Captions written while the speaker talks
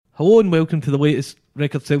Hello and welcome to the latest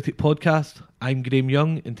Record Celtic podcast. I'm Graham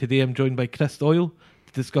Young and today I'm joined by Chris Doyle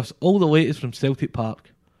to discuss all the latest from Celtic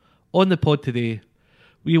Park. On the pod today,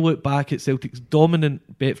 we look back at Celtic's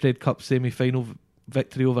dominant Betfred Cup semi-final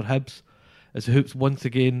victory over Hibs as the Hoops once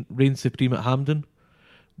again reign supreme at Hampden.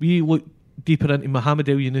 We look deeper into Mohamed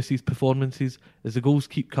Elyounoussi's performances as the goals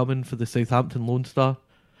keep coming for the Southampton Lone Star.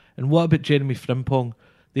 And what about Jeremy Frimpong,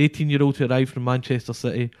 the 18-year-old who arrived from Manchester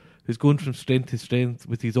City, who's going from strength to strength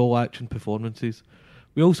with his all-action performances.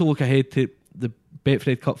 We also look ahead to the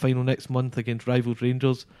Betfred Cup final next month against rivals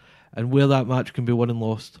Rangers and where that match can be won and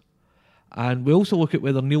lost. And we also look at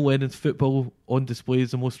whether Neil Lennon's football on display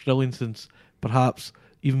is the most thrilling since perhaps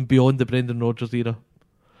even beyond the Brendan Rodgers era.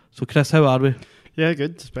 So Chris, how are we? Yeah,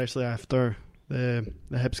 good, especially after the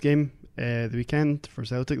Hibs game the weekend for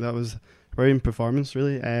Celtic. That was a brilliant performance,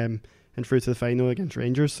 really, and through to the final against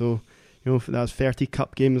Rangers. So, you know, that was 30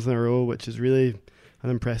 cup games in a row, which is really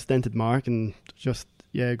an unprecedented mark, and just,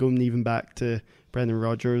 going even back to Brendan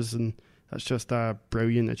Rodgers, and that's just a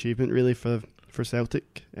brilliant achievement, really, for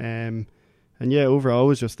Celtic. And overall, it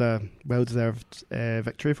was just a well-deserved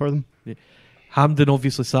victory for them. Yeah. Hampden,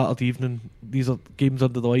 obviously, Saturday evening. These are games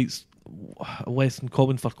under the lights, less than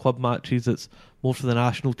common for club matches. It's more for the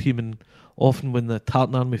national team, and often when the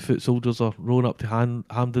Tartan Army foot soldiers are rolling up to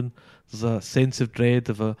Hampden, there's a sense of dread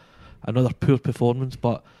of another poor performance.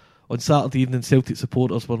 But on Saturday evening, Celtic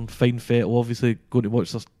supporters were in fine fettle, obviously going to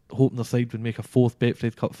watch hoping their side would make a fourth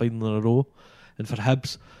Betfred Cup final in a row. And for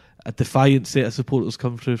Hibs, a defiant set of supporters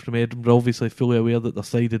come through from Edinburgh, obviously fully aware that their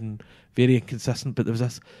side had been very inconsistent, but there was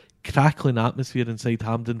this crackling atmosphere inside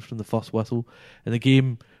Hampden from the first whistle, and the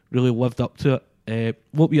game really lived up to it.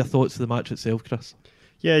 What were your thoughts of the match itself, Chris?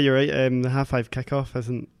 Yeah, you're right. The half-5 kickoff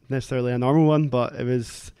isn't necessarily a normal one, but it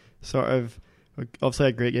was sort of obviously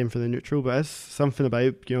a great game for the neutral, but it's something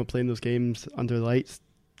about, you know, playing those games under the lights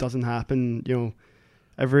doesn't happen, you know,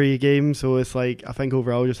 every game. So it's like, I think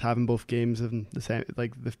overall just having both games in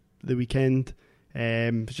the weekend,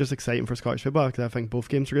 it's just exciting for Scottish football because I think both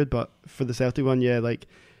games are good. But for the Celtic one,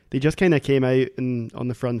 they just kind of came out on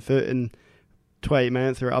the front foot, and 20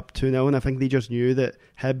 minutes they were up 2-0, and I think they just knew that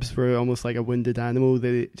Hibs were almost like a wounded animal.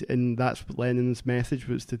 And that's Lennon's message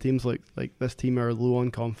was to teams like this team are low on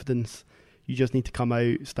confidence. You just need to come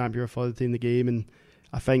out, stamp your authority in the game. And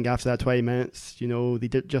I think after that 20 minutes, you know, they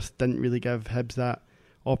just didn't really give Hibs that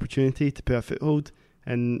opportunity to put a foothold.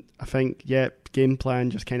 And I think, game plan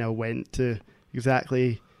just kind of went to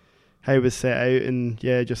exactly how it was set out, and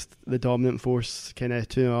just the dominant force kind of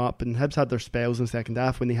 2-0 up. And Hibs had their spells in the second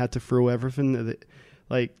half when they had to throw everything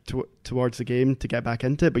towards the game to get back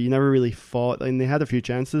into it, but you never really fought. And they had a few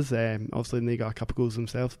chances, obviously they got a couple goals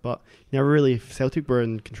themselves, but never really. Celtic were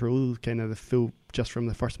in control kind of the full, just from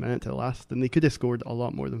the first minute to the last, and they could have scored a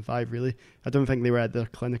lot more than 5, really. I don't think they were at their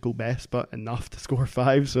clinical best, but enough to score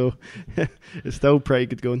 5, so it's still pretty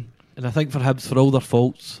good going. And I think for Hibs, for all their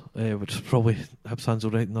faults, which is probably Hibs fans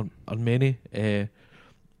will reckon are many,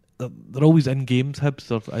 they're always in games. Hibs,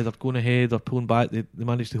 they're either going ahead or pulling back. They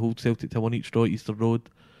managed to hold Celtic to 1 each draw at Easter Road.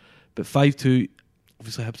 But 5-2,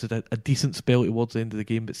 obviously Hibs had a decent spell towards the end of the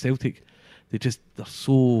game, but Celtic, they're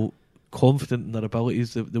so confident in their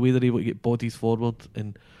abilities, the way they're able to get bodies forward.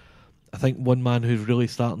 And I think one man who's really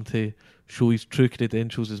starting to show his true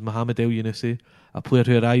credentials is Mohamed Elyounoussi, a player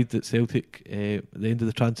who arrived at Celtic at the end of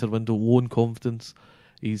the transfer window low in confidence.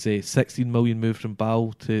 He's a 16 million move from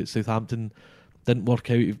Ball to Southampton. Didn't work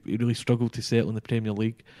out. He really struggled to settle in the Premier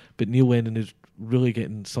League. But Neil Lennon is really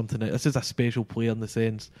getting something out. This is a special player in the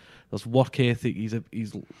sense there's work ethic.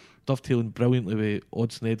 He's dovetailing brilliantly with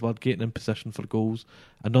Odsonne Edouard, getting in position for goals.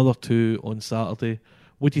 Another 2 on Saturday.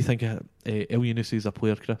 What do you think of Elyounoussi as a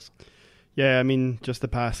player, Chris? Yeah, I mean, just the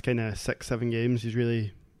past kind of 6-7 games, he's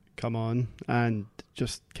really come on, and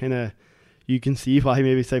just kind of, you can see why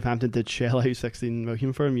maybe Southampton did shell out 16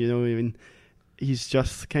 million for him. You know, I mean, he's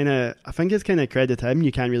just kind of, I think it's kind of credit to him.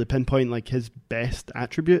 You can't really pinpoint like his best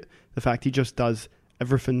attribute. The fact he just does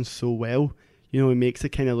everything so well. You know, he makes it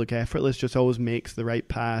kind of look effortless, just always makes the right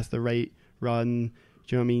pass, the right run.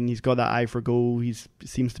 Do you know what I mean? He's got that eye for goal. He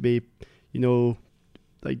seems to be, you know,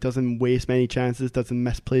 like doesn't waste many chances, doesn't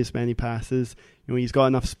misplace many passes. You know, he's got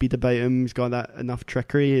enough speed about him. He's got that enough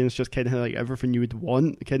trickery, and it's just kind of like everything you would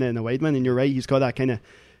want, kind of in a wide man. And you're right, he's got that kind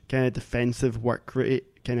of defensive work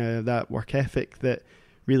rate, kind of that work ethic that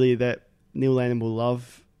really that Neil Lennon will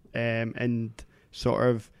love, and sort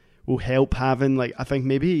of will help having, like, I think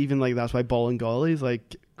maybe even like that's why Bolingoli's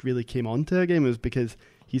like really came onto a game, was because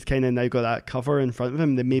he's kind of now got that cover in front of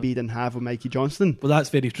him that maybe he didn't have with Mikey Johnston. Well, that's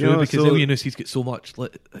very true, you know, because Elyounoussi got so much.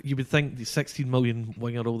 Like, you would think the 16 million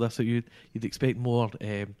winger, all this, so you'd expect more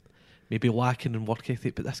maybe lacking in work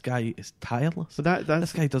ethic, but this guy is tireless. So that's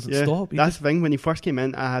This guy doesn't yeah, stop. That's the thing. When he first came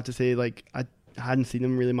in, I have to say, like, I hadn't seen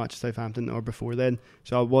him really much at Southampton or before then,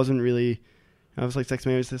 so I wasn't really. I was like 6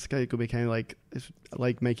 minutes. This guy could be kind of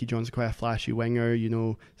like Mikey Johnson, quite a flashy winger,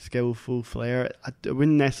 skillful flair. I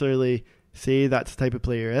wouldn't necessarily say that's the type of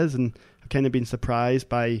player he is, and I've kind of been surprised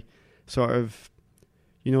by sort of,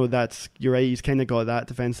 that's, you're right. He's kind of got that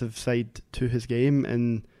defensive side to his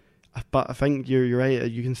game, but I think you're right.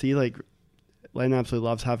 You can see like Lennon absolutely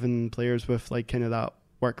loves having players with like kind of that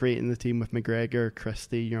work rate in the team with McGregor,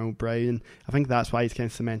 Christie, Brown. I think that's why he's kind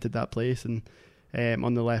of cemented that place and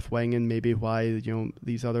on the left wing, and maybe why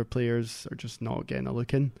these other players are just not getting a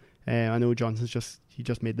look in. I know Johnson's just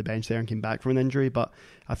made the bench there and came back from an injury, but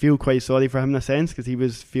I feel quite sorry for him in a sense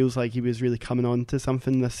because feels like he was really coming on to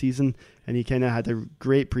something this season, and he kind of had a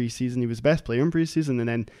great pre-season. He was the best player in pre-season, and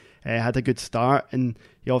then had a good start, and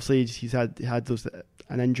he's had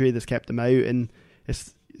an injury that's kept him out, and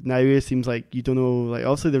now it seems like you don't know. Like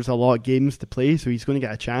obviously there's a lot of games to play, so he's going to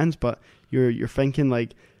get a chance, but you're thinking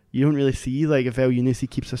like you don't really see like if Elyounoussi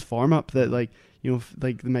keeps his form up that like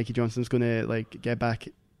like Mikey Johnson's going to like get back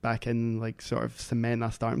in, like sort of cement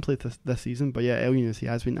that starting place this season. But yeah, Elyounoussi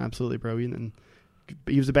has been absolutely brilliant, and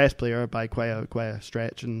he was the best player by quite a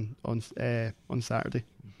stretch and on Saturday.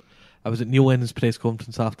 I was at Neil Lennon's press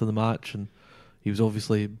conference after the match, and he was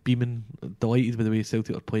obviously beaming, delighted with the way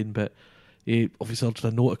Celtic were playing, but he obviously urged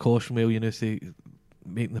a note of caution with Elyounoussi,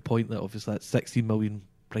 making the point that obviously that 16 million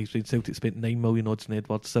price range, Celtic spent 9 million odds in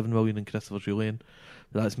Edwards, 7 million in Christopher Julian.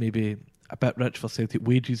 That's maybe a bit rich for Celtic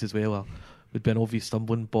wages as well. Would be an obvious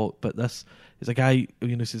stumbling block, but this is a guy,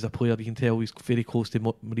 Elyounoussi is a player, you can tell he's very close to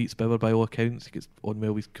Moritz Bauer by all accounts. He gets on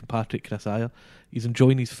well with compatriot Chris Ayer. He's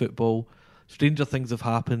enjoying his football. Stranger things have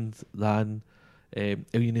happened than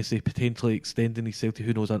Elyounoussi potentially extending his Celtic,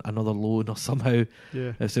 who knows, another loan or somehow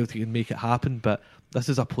if Celtic can make it happen. But this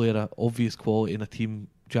is a player of obvious quality in a team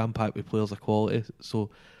jam-packed with players of quality. So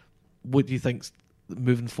what do you think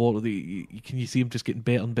moving forward? Can you see him just getting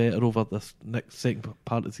better and better over this next second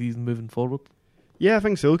part of the season moving forward? Yeah, I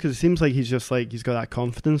think so, because it seems like he's just like he's got that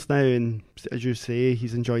confidence now, and as you say,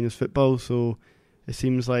 he's enjoying his football, so it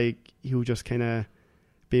seems like he'll just kind of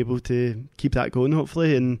be able to keep that going,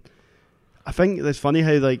 hopefully. And I think it's funny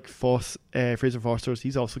how like Fraser Forster,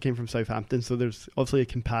 he's also came from Southampton, so there's obviously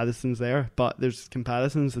comparisons there, but there's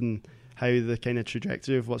comparisons in how the kind of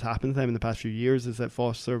trajectory of what's happened to them in the past few years is that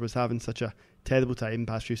Forster was having such a terrible time in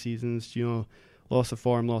the past few seasons, loss of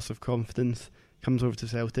form, loss of confidence, comes over to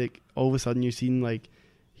Celtic, all of a sudden you've seen like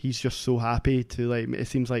he's just so happy to, like, it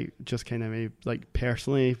seems like just kind of like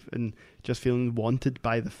personally and just feeling wanted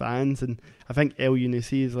by the fans. And I think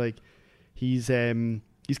Elyounoussi is like he's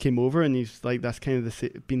came over and he's like that's kind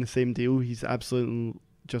of been the same deal. He's absolutely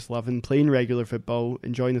just loving playing regular football,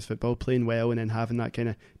 enjoying his football, playing well, and then having that kind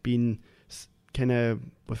of being kind of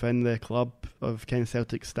within the club of kind of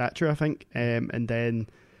Celtic stature, I think. And then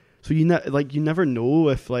so you never know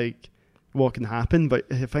if like what can happen, but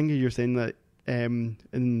I think you're saying that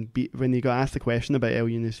when you got asked the question about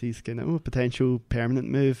Elyounossi's kind of potential permanent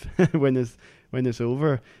move when it's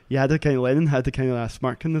over, Lennon had the kind of that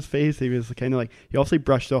smirk on his face. He was kind of like, he obviously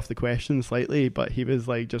brushed off the question slightly, but he was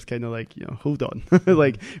like just kind of like, hold on,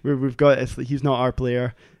 like we've got he's not our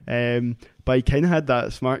player, but he kind of had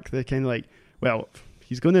that smirk that kind of like, well,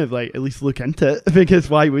 he's going to like at least look into it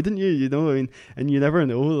because why wouldn't you? I mean, and you never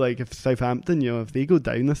know. Like if Southampton, if they go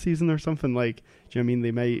down this season or something, like, do you know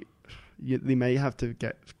what I mean? They might have to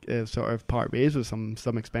get sort of part ways with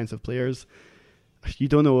some expensive players. You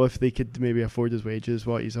don't know if they could maybe afford his wages,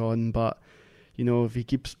 what he's on, but if he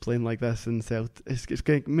keeps playing like this in Celtic, it's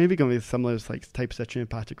maybe going to be similar like type situation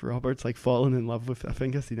with Patrick Roberts, like falling in love with, I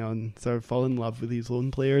think it's and sort of falling in love with these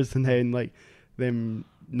loan players, and then like them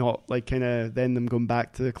not like kind of then them going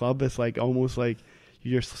back to the club. It's like almost like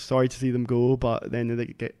you're sorry to see them go, but then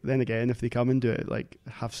again, if they come and do it, like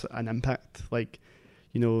have an impact, like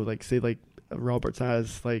like say like Roberts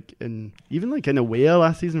has like in even like in a way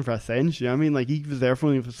last season for Ascension. You know what I mean? Like he was there for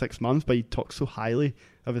only 6 months, but he talks so highly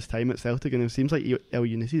of his time at Celtic, and it seems like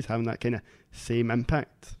Elyounoussi is having that kind of same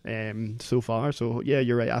impact so far. So yeah,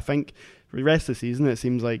 you're right. I think for the rest of the season, it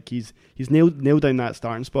seems like he's nailed down that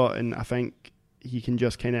starting spot, and I think he can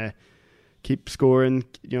just kind of keep scoring.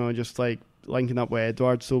 Just like linking up with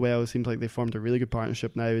Edwards so well. It seems like they formed a really good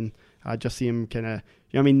partnership now, and I just see him kind of.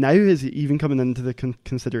 Now is even coming into the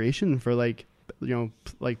consideration for like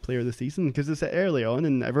player of the season, because it's early on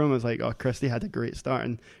and everyone was like, oh, Christie had a great start,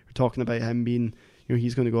 and we're talking about him being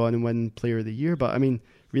he's going to go on and win player of the year. But I mean,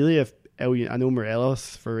 really, if I know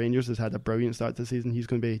Morelos for Rangers has had a brilliant start to the season, he's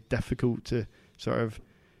going to be difficult to sort of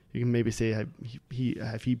you can maybe say how he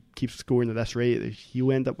if he keeps scoring at this rate,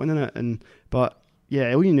 he'll end up winning it. But yeah,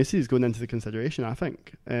 El Yunusi is going into the consideration, I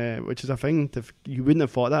think, which is a thing you wouldn't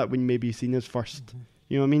have thought that when maybe you've seen his first. Mm-hmm.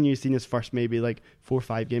 You know what I mean? You've seen his first maybe like 4 or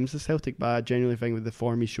 5 games of Celtic, but I genuinely think with the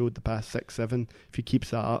form he showed the past 6, 7, if he keeps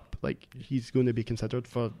that up, like he's going to be considered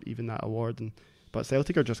for even that award. But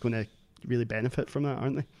Celtic are just going to really benefit from that,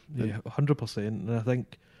 aren't they? Yeah, 100%. And I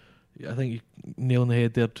think you nail on the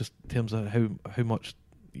head there, just in terms of how much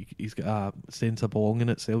he's got a sense of belonging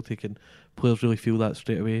at Celtic, and players really feel that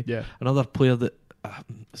straight away. Yeah. Another player that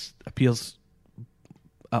appears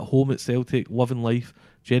at home at Celtic, loving life,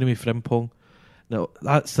 Jeremy Frimpong. Now,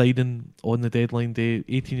 that signing on the deadline day,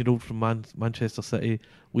 18-year-old from Manchester City,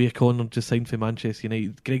 Leah Connor just signed for Manchester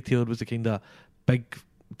United. Greg Taylor was the kind of big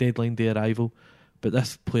deadline day arrival, but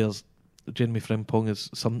this player's, Jeremy Frimpong, is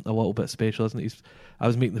something a little bit special, isn't it? I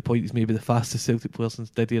was making the point he's maybe the fastest Celtic player since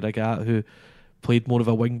Didier Agathe, who played more of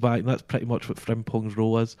a wing back, and that's pretty much what Frimpong's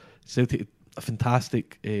role is. Celtic, a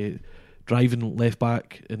fantastic driving left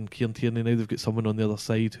back in Kieran Tierney. Now they've got someone on the other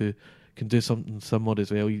side who can do something similar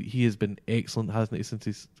as well. He has been excellent, hasn't he, since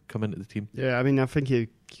he's come into the team? Yeah, I mean, I think he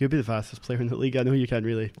could be the fastest player in the league. I know you can't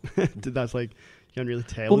really that's like, you can't really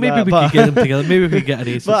tell. Well, maybe we could get them together. Maybe we could get a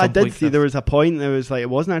race. But I did see there was a point. There was like, it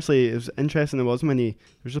wasn't actually. It was interesting. There wasn't many.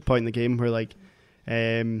 There was a point in the game where like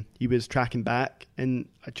he was tracking back, and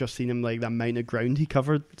I just seen him like the amount of ground he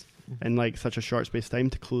covered in like such a short space of time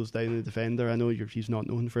to close down the defender. I know he's not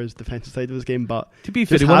known for his defensive side of his game, but to be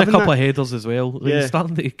fair, he won a couple of headers as well. Like, yeah. He's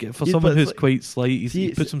starting to get, for someone who's quite slight,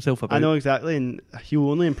 he puts himself about. I know exactly, and he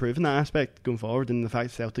will only improve in that aspect going forward. And the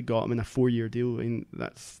fact Celtic got him in a 4-year deal, I mean,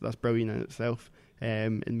 that's brilliant in itself.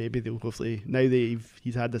 And maybe they'll hopefully, now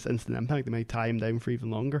he's had this instant impact, they might tie him down for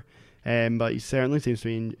even longer. But he certainly seems to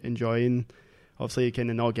be enjoying, obviously,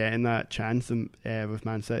 kind of not getting that chance with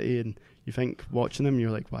Man City. And you think watching him,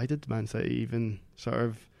 you're like, why did Man City even sort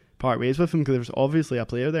of part ways with him? Because there's obviously a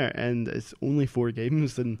player there, and it's only 4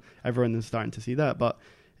 games, and everyone is starting to see that. But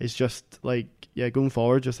it's just like, yeah, going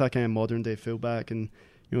forward, just that kind of modern day fullback, and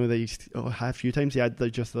you know, a few times he had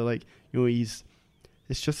like just the, like, you know,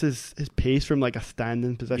 it's just his pace from like a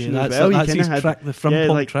standing position as well. That's his track, the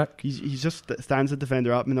Frimpong track. He's just stands the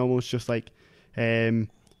defender up and almost just like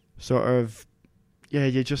sort of. Yeah,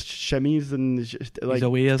 he just shimmies and just, like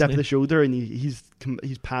dip the shoulder, and he's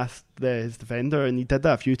past his defender, and he did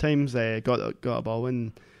that a few times. Got a ball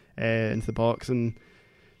into the box, and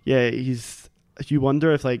yeah, you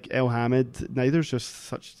wonder if like El Hamid. Now there's just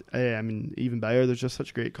such. I mean, even better, there's just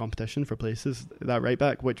such great competition for places. That right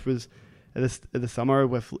back, which was the summer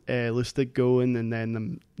with Lustig going, and then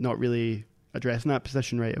them not really addressing that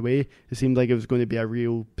position right away. It seemed like it was going to be a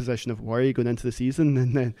real position of worry going into the season,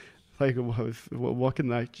 and then. Like, what can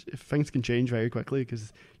that? Things can change very quickly,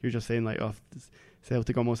 because you're just saying like, oh,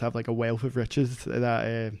 Celtic almost have like a wealth of riches at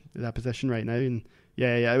that position right now, and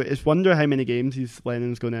yeah. It's wonder how many games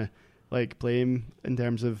Lennon's going to like play him, in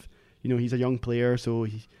terms of, you know, he's a young player, so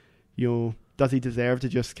he, you know, does he deserve to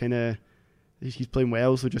just kind of, he's playing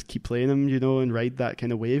well, so just keep playing him, you know, and ride that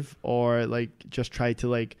kind of wave, or like just try to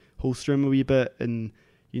like holster him a wee bit, and.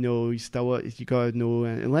 You know, you gotta know,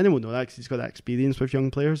 and Lennon will know that because he's got that experience with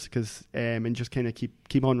young players. And just kind of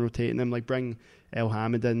keep on rotating them, like bring El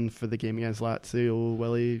Hamid in for the game against Lazio,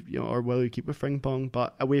 will he keep with Frimpong?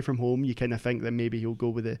 But away from home, you kind of think that maybe he'll go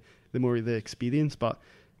with the more of the experience. But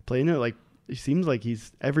playing it, like, it seems like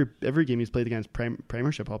he's every game he's played against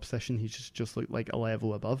Premiership opposition, he's just looked like a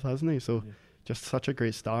level above, hasn't he? So just such a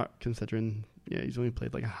great start, considering he's only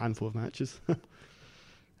played like a handful of matches.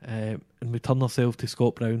 And we turn ourselves to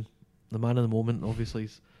Scott Brown, the man of the moment. Obviously,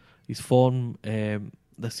 his form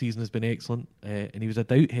this season has been excellent, and he was a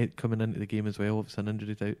doubt head coming into the game as well. Obviously, an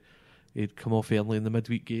injury doubt. He'd come off early in the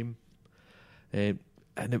midweek game, and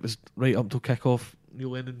it was right up till kick-off. Neil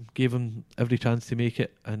Lennon gave him every chance to make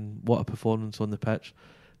it, and what a performance on the pitch.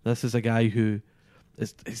 This is a guy who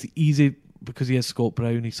it's easy, because he is Scott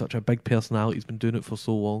Brown. He's such a big personality. He's been doing it for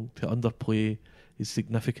so long, to underplay his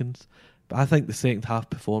significance. But I think the second half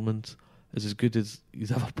performance is as good as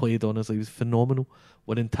he's ever played, honestly. He was phenomenal,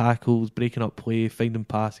 winning tackles, breaking up play, finding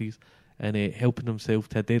passes, and helping himself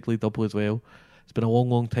to a deadly double as well. It's been a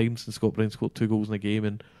long time since Scott Brown scored 2 goals in a game,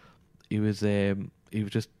 and he was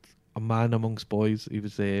just a man amongst boys. He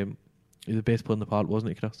was the best player in the park,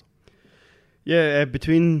 wasn't he, Chris? Yeah,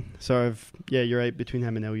 you're right, between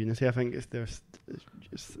him and El Yunusi, I think there's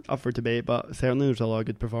up for debate, but certainly there's a lot of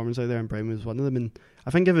good performers out there, and Brown was one of them. And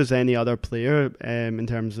I think if there's any other player in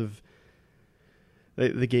terms of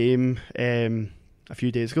the game a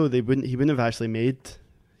few days ago, he wouldn't have actually made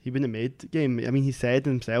the game. I mean, he said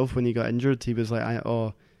himself when he got injured, he was like,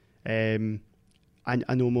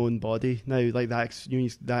 I know my own body now, like that.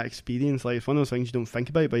 That experience, like it's one of those things you don't think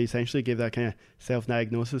about. But he essentially gave that kind of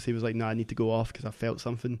self-diagnosis. He was like, "No, I need to go off because I felt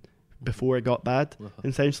something before it got bad."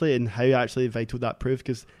 Essentially, and how actually vital that proved,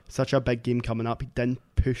 because such a big game coming up, he didn't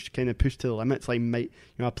push to the limits. Like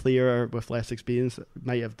a player with less experience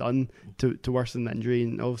might have done to worsen the injury,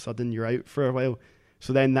 and all of a sudden you're out for a while.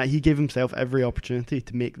 So then that he gave himself every opportunity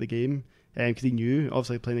to make the game, because he knew,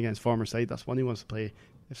 obviously playing against former side, that's one he wants to play.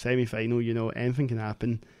 A semi-final, anything can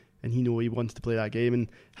happen, and he wants to play that game, and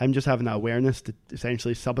him just having that awareness to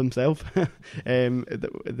essentially sub himself with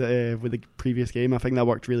the previous game, I think that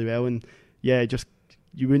worked really well. And yeah, just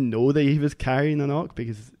you wouldn't know that he was carrying a knock,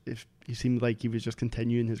 because if he seemed like he was just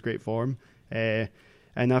continuing his great form, and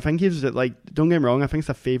I think he's like, don't get me wrong, I think it's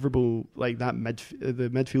a favourable, like that the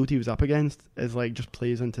midfield he was up against is like just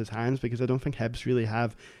plays into his hands, because I don't think Hibs really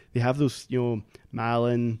have those,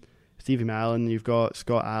 Malin, Stevie Malin, you've got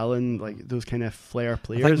Scott Allen, like those kind of flair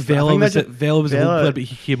players. I think Vela was a good player, but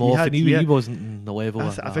he came off and he wasn't in the level.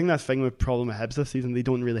 I think that's the thing with problem with Hibs this season. They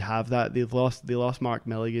don't really have that. They lost Mark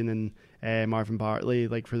Milligan and Marvin Bartley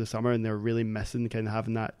like for the summer, and they're really missing kind of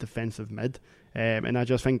having that defensive mid. And I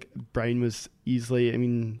just think Brown was easily,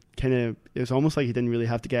 it was almost like he didn't really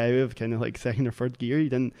have to get out of kind of like second or third gear. He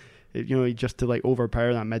didn't, just to like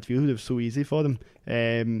overpower that midfield. It was so easy for them.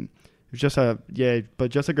 It was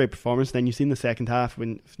just a great performance. Then you see in the second half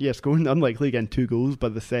when, scoring unlikely again 2 goals,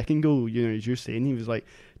 but the second goal, as you're saying, he was like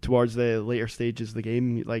towards the later stages of the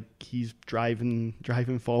game, like he's driving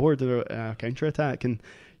forward a counter attack, and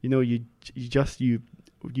you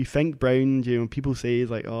think Brown, people say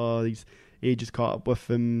like, oh, his age has caught up with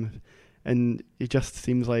him, and it just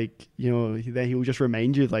seems like then he'll just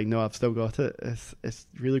remind you like, no, I've still got it. It's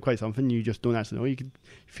really quite something you just don't actually know. You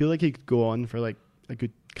feel like he could go on for like a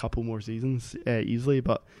good couple more seasons easily,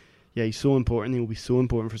 but yeah, he's so important. He'll be so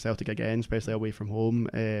important for Celtic again, especially away from home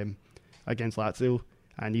against Lazio,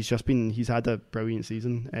 and he's had a brilliant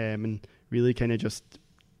season, and really kind of just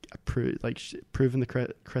proving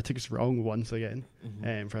the critics wrong once again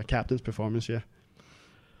for a captain's performance.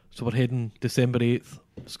 So we're heading December 8th,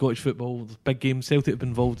 Scottish football, big games. Celtic have been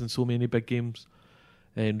involved in so many big games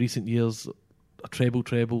in recent years, a treble,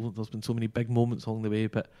 there's been so many big moments along the way,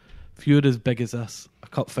 but few are as big as this. A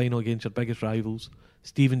cup final against your biggest rivals.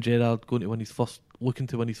 Steven Gerrard looking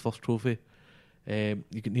to win his first trophy. You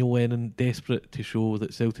get Neil Lennon desperate to show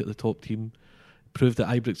that Celtic are the top team. Proved at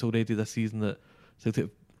Ibrox already this season that Celtic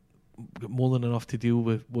have got more than enough to deal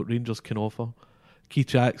with what Rangers can offer. Keith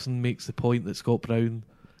Jackson makes the point that Scott Brown,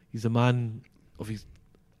 he's a man of his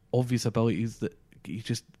obvious abilities, that he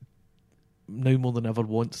just now more than ever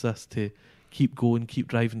wants this to keep going, keep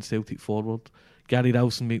driving Celtic forward. Gary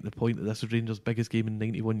Ralston making the point that this is Rangers' biggest game in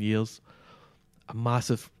 91 years. A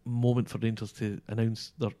massive moment for Rangers to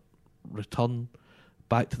announce their return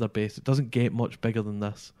back to their best. It doesn't get much bigger than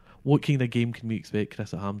this. What kind of game can we expect,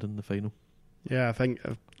 Chris, at Hampden in the final? Yeah, I think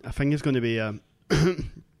it's going to be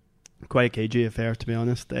quite a cagey affair, to be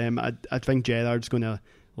honest. I think Gerrard's going to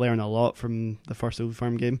learn a lot from the first Old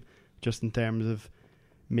Firm game, just in terms of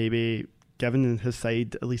maybe giving his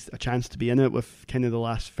side at least a chance to be in it with kind of the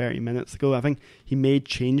last 30 minutes to go. I think he made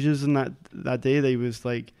changes in that day. They was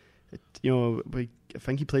like, I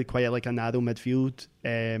think he played quite like a narrow midfield.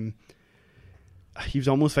 He was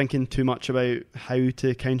almost thinking too much about how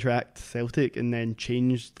to counteract Celtic, and then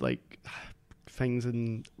changed like things,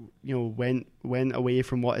 and went away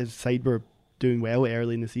from what his side were doing well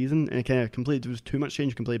early in the season, and it kind of there was too much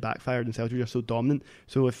change, completely backfired, and Celtic were just so dominant.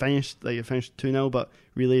 So it finished 2-0, but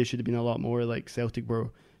really it should have been a lot more. Like Celtic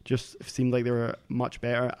were just seemed like they were much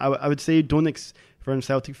better. I would say for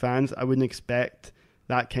Celtic fans, I wouldn't expect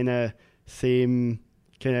that kind of same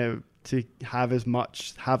kind of to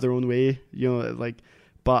have their own way,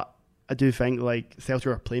 but I do think like Celtic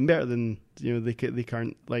are playing better than they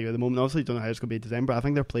current like at the moment. Obviously, don't know how it's going to be in December. I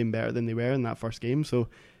think they're playing better than they were in that first game. So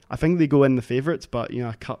I think they go in the favourites, but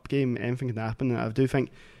a cup game, anything can happen. I do think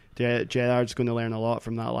Gerrard's going to learn a lot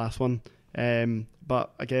from that last one.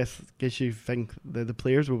 But I guess you think the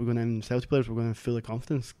players Celtic players were going to have full of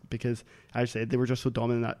confidence, because as I said, they were just so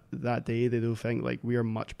dominant that day. They do think like we are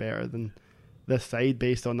much better than this side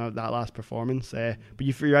based on that last performance. But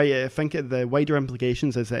you're right. I think the wider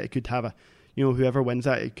implications is that it could have whoever wins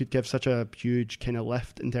that, it could give such a huge kind of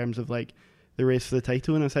lift in terms of like the race for the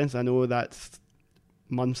title, in a sense. I know that's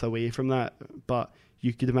months away from that, but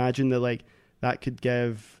you could imagine that like that could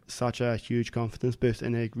give such a huge confidence boost,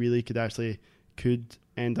 and it really could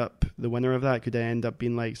end up, the winner of that could end up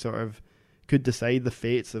being like could decide the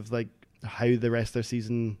fates of like how the rest of their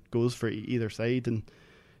season goes for either side. And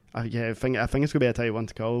I think it's going to be a tight one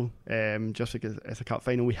to call. Just because it's a cup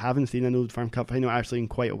final, we haven't seen an Old Firm Cup final actually in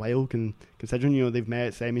quite a while. Considering they've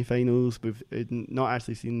met semi-finals, we've not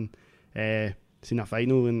actually seen a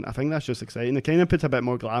final, and I think that's just exciting. It kind of puts a bit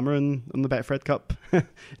more glamour on the Betfred Cup,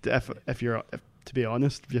 if to be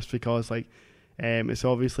honest, just because it's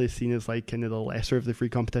obviously seen as kind of the lesser of the three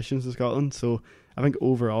competitions in Scotland. So I think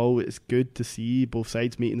overall it's good to see both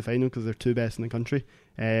sides meet in the final because they're two best in the country.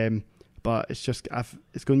 But it's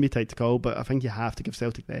going to be tight to call, but I think you have to give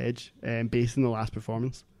Celtic the edge based on the last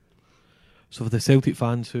performance. So for the Celtic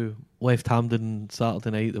fans who left Hampden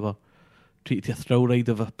Saturday night, they were treated to a thrill ride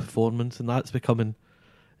of a performance, and that's becoming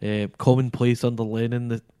commonplace under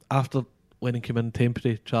Lennon. After Lennon came in,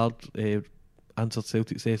 temporary charge answered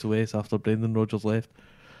Celtic's SOS after Brendan Rodgers left.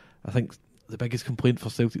 I think the biggest complaint for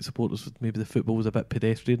Celtic supporters was maybe the football was a bit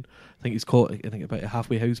pedestrian. I think he's caught about a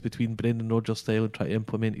halfway house between Brendan Rodgers' style and trying to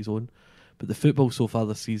implement his own. But the football so far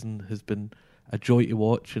this season has been a joy to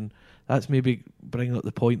watch, and that's maybe bringing up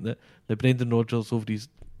the point that Brendan Rodgers, over these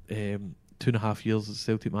 2.5 years as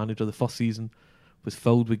Celtic manager, the first season was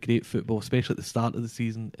filled with great football, especially at the start of the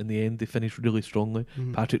season. In the end, they finished really strongly.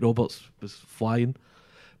 Mm-hmm. Patrick Roberts was flying.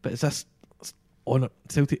 But it's this on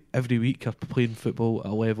Celtic every week are playing football at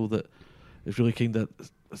a level that is really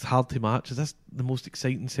it's hard to match. Is this the most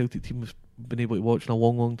exciting Celtic team we've been able to watch in a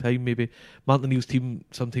long, long time? Maybe Martin O'Neill's team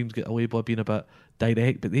sometimes get away by being a bit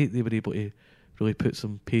direct, but they were able to really put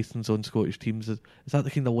some pacings on Scottish teams. Is that the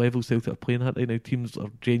kind of level Celtic are playing at right now? Teams are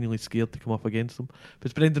genuinely scared to come up against them.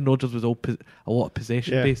 Because Brendan Rodgers was a lot of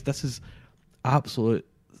possession based. This is absolute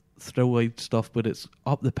thrill-ride stuff, but it's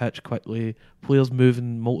up the pitch quickly, players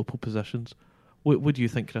moving multiple positions. What do you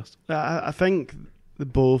think, Chris? I think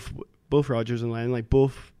both Rodgers and Lennon,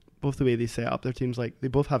 both the way they set up their teams, they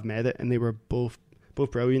both have merit, and they were both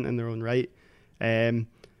brilliant in their own right.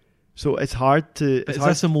 So it's hard to... But is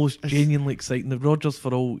this the most genuinely exciting? The Rodgers,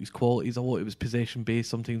 for all his qualities, a lot it was possession based,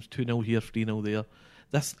 sometimes 2-0 here, 3-0 there.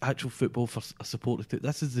 This actual football for a supporter,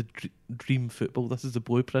 this is the dream football. This is the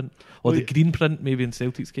blueprint, or the green print, maybe in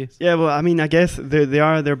Celtic's case. Yeah, well, I mean, I guess they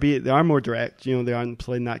are more direct. They aren't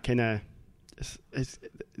playing that kind of...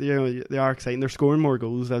 they are exciting. They're scoring more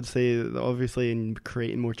goals, I'd say, obviously, and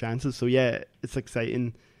creating more chances. So yeah, it's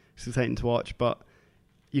exciting. It's exciting to watch. But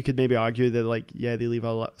you could maybe argue that they leave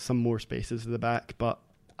some more spaces at the back. But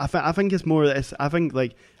I think it's more. I think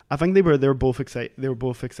they were both exciting. They were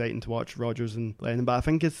both exciting to watch, Rodgers and Lennon. But I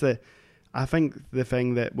think the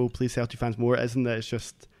thing that will please Celtic fans more isn't that it's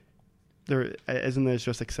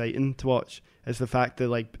just exciting to watch. It's the fact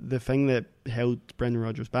that the thing that held Brendan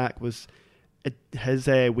Rodgers back was his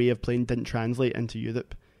way of playing didn't translate into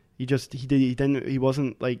Europe. He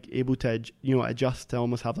wasn't able to adjust to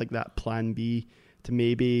almost have that plan B to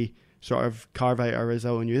maybe sort of carve out a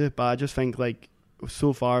result in Europe. But I just think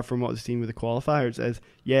so far from what we've seen with the qualifiers is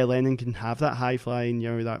Lennon can have that high flying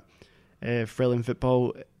that thrilling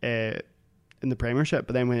football in the Premiership,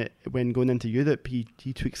 but then when going into Europe he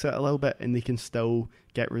tweaks it a little bit and they can still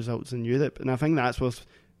get results in Europe. And I think that's what's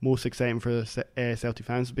most exciting for Celtic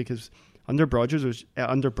fans, because under Brendan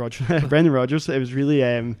Rodgers, it was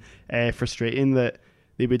really frustrating that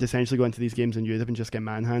they would essentially go into these games in Europe and just get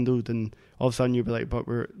manhandled, and all of a sudden you'd be but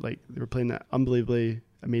they were playing that unbelievably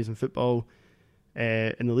amazing football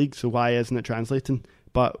in the league, so why isn't it translating?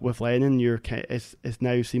 But with Lennon, it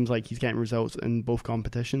now seems like he's getting results in both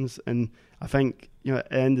competitions, and I think at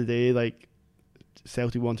the end of the day,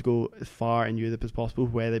 Celtic want to go as far in Europe as possible,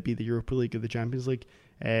 whether it be the Europa League or the Champions League.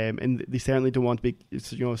 And they certainly don't want to be,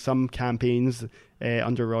 some campaigns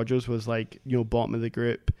under Rodgers was bottom of the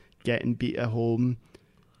group, getting beat at home,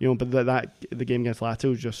 but the game against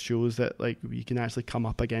Lazio just shows that you can actually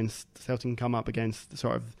Celtic can come up against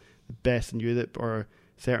sort of the best in Europe, or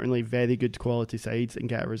certainly very good quality sides, and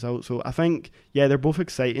get a result. So I think they're both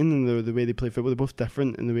exciting in the way they play football. They're both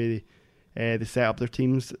different in the way they set up their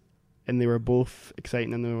teams, and they were both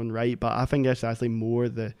exciting in their own right. But I think it's actually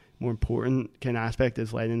the more important kind of aspect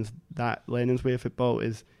is Lennon's way of football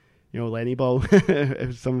is, Lenny ball,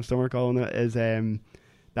 if some are calling it, is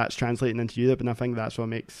that's translating into Europe, and I think that's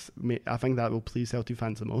what I think that will please Celtic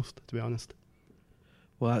fans the most, to be honest.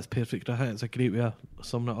 Well, that's perfect. I think it's a great way of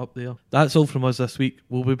summing it up there. That's all from us this week.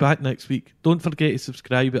 We'll be back next week. Don't forget to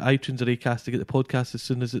subscribe at iTunes or Acast to get the podcast as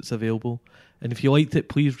soon as it's available. And if you liked it,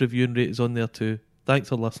 please review and rate us on there too. Thanks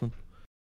for listening.